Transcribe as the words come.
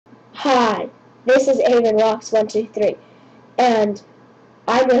Hi, this is aivenrocks123, and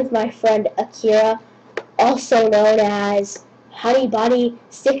I'm with my friend Akira, also known as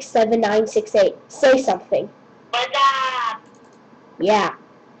hunnybunny67968. Say something. What's up? Yeah.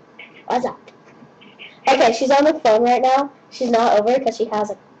 What's up? Okay, she's on the phone right now. She's not over because she has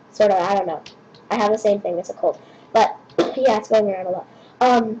a sort of, I don't know. I have the same thing, it's a cold. But, yeah, it's going around a lot.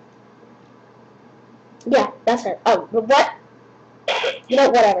 Yeah, that's her. Oh, but what? You know,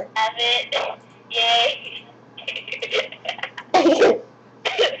 whatever. Have it. Yay.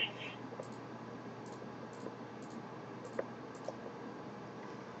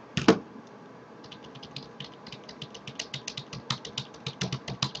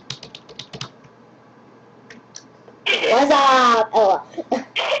 What's up? Oh.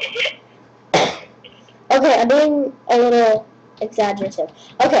 Okay, I'm being a little exaggerative.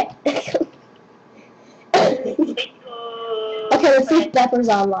 Okay. Okay, let's see if Pepper's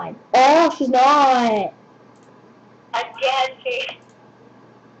online. Oh, she's not. Again,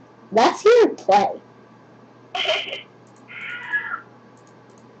 Let's hear her play.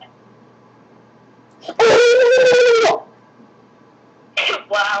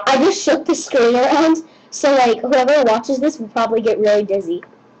 Wow. I just shook the screen around, so like whoever watches this will probably get really dizzy.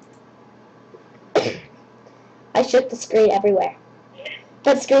 I shook the screen everywhere.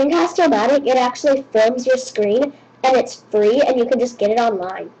 But Screencast-O-Matic, it actually films your screen, and it's free, and you can just get it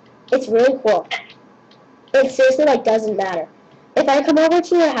online. It's really cool. It seriously like doesn't matter. If I come over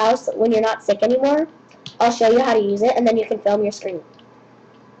to your house when you're not sick anymore, I'll show you how to use it, and then you can film your screen.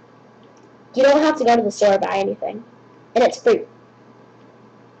 You don't have to go to the store or buy anything, and it's free.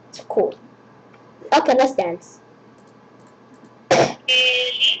 It's cool. Okay, let's dance.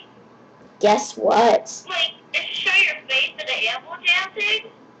 Really? Guess what? Like, does it show your face in the animal dancing?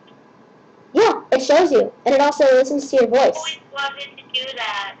 Yeah, it shows you, and it also listens to your I voice. always wanted to do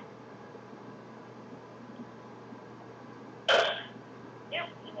that. Yep,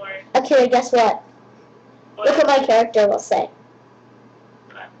 Lord. Okay, guess what? Look what my character will say.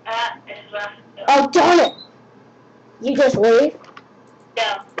 Oh, darn it! You just leave?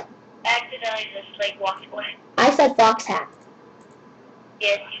 No. Accidentally just like walked away. I said fox hat.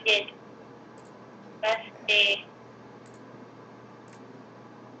 Yes, you did. Let's see.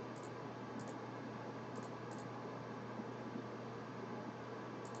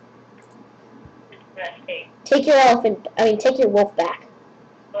 Take your wolf back.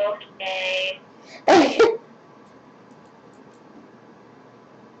 Okay. I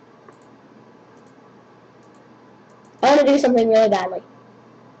want to do something really badly.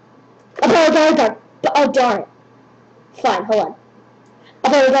 Oh, darn. Oh, darn it. Fine, hold on.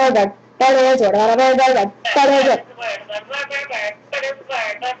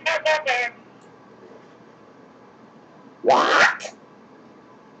 What?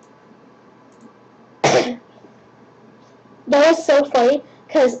 That was so funny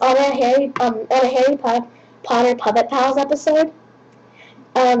because on a Harry Potter Puppet Pals episode,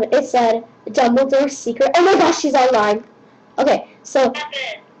 it said Dumbledore's secret. Oh my gosh, she's online. Okay, so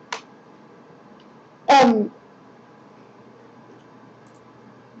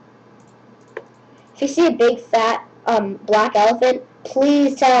if you see a big fat black elephant,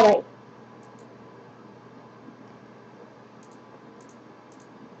 please tell me.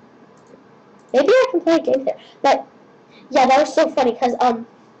 Maybe I can play a game there. But yeah, that was so funny because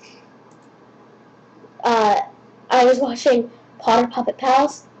I was watching Potter Puppet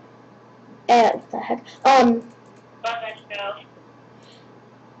Pals, and what the heck?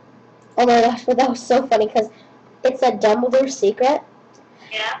 Oh my gosh, but that was so funny because it said Dumbledore's secret.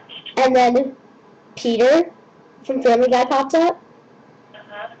 Yeah. And then Peter from Family Guy popped up,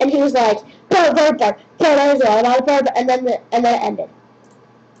 and he was like, and then it ended.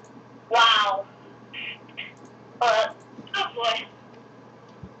 Wow. Oh boy.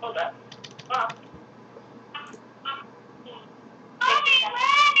 Hold up.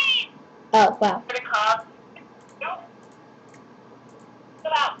 Oh wow. For the cop.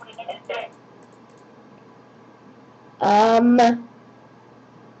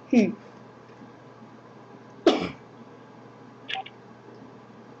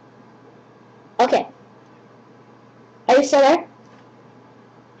 Okay. Are you still there?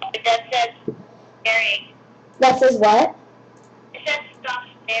 That says staring. That says what? It says stop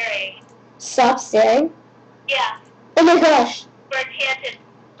staring. Stop staring? Yeah. Oh my gosh. For a chanted,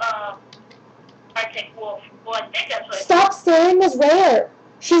 Arctic wolf. Well, I think that's what Stop staring is rare.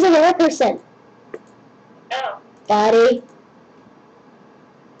 She's a rare person. Oh. Buddy.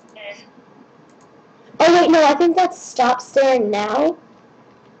 Yeah. Oh wait, no, I think that's stop staring now.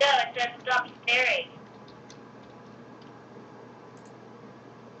 No, it says stop staring.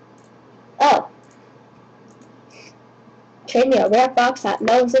 Trade me a rare fox hat.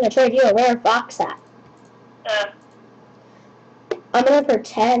 No one's gonna trade you a rare fox hat. I'm gonna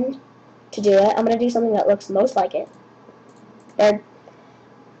pretend to do it. I'm gonna do something that looks most like it. There.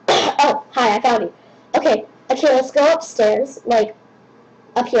 Oh, hi, I found you. Okay, let's go upstairs, like,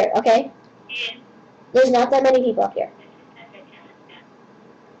 up here, okay? Yeah. There's not that many people up here.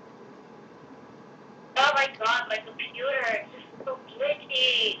 Oh my god, my computer is just so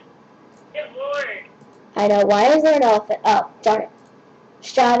glitchy. Good lord. I know, why is there an elephant? Oh, darn it.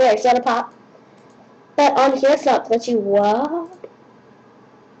 Strawberries, gonna pop. But on here it's not glitchy. What?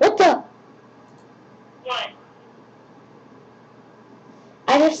 What the? What?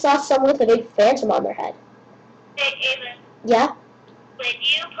 I just saw someone with a big phantom on their head. Hey, Ava, Yeah? when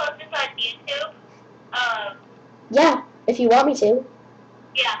you post this on YouTube, Yeah, if you want me to.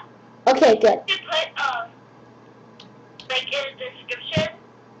 yeah, Okay, good. you put, like, in the description,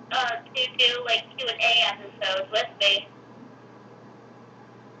 to do, like, Q&A episodes with me.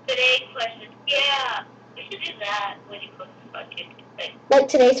 Today's question, yeah, we should do that when you post this on YouTube. Like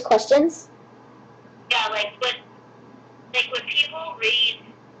today's questions? Yeah, like, when people read,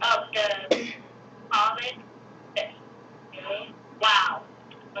 the comments, wow,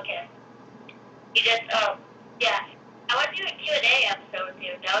 okay. You just, yeah. I want to do a Q&A episode with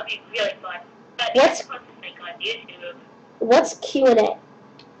you. That would be really fun. But you have to post this, like, on YouTube. What's Q&A? Q&A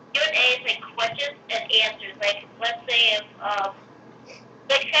is, like, questions and answers. Like, let's say if,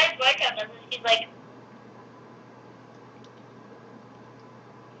 like, Sky's Minecraft does this, she's like,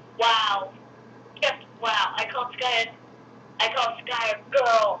 wow. Just wow. I call Sky a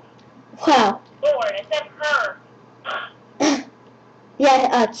girl. Wow. Lord, I said her.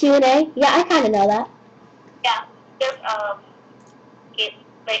 Yeah, Q&A? Yeah, I kind of know that. Yeah, just, it's,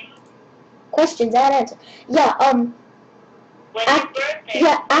 like, Questions and answers. Yeah, when's your birthday?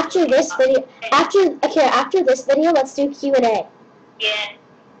 yeah, after this video, after this video, let's do Q&A. Yeah.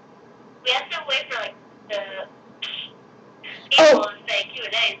 We have to wait for, like, the people to say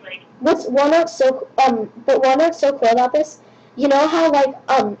Q&A. Like, But one note's so cool about this, you know how, like,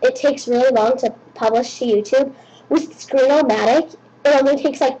 it takes really long to publish to YouTube? With Screen-O-Matic, it only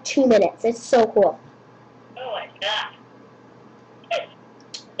takes, like, 2 minutes. It's so cool. oh my god. With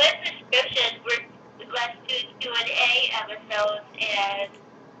description, let's do Q&A episodes, and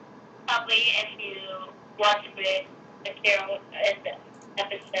probably if you want to read material in the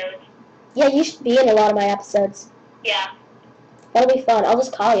episodes. Yeah, you should be in a lot of my episodes. Yeah. That'll be fun. I'll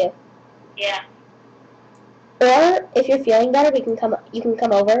just call you. Yeah. Or if you're feeling better, you can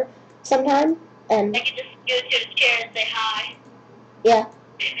come over sometime and I can just go to the chair and say hi. yeah.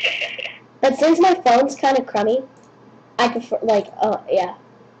 But since my phone's kind of crummy, I prefer yeah.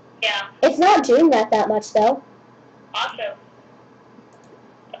 Yeah. It's not doing that much though. Awesome.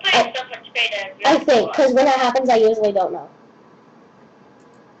 I'm putting so much data in. I think because when that happens, I usually don't know. ...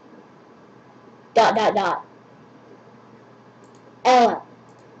 LOL.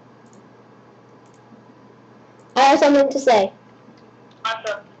 I have something to say.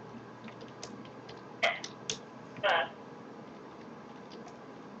 Awesome.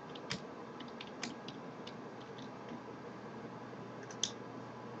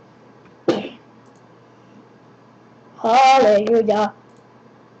 Hallelujah.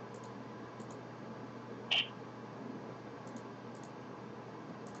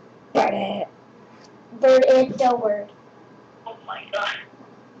 Birded the word. Oh my god.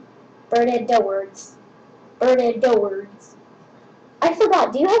 Birded the words. Birded the words. I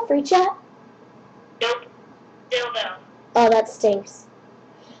forgot. Do you have free chat? Nope. Still no. Oh, that stinks.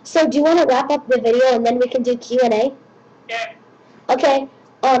 So do you want to wrap up the video and then we can do Q&A? Sure. Okay.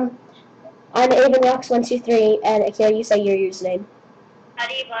 I'm aivenrocks123 and Akira, you say your username.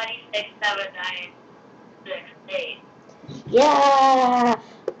 hunnybunny67968. Yeah.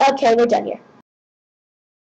 Okay, we're done here.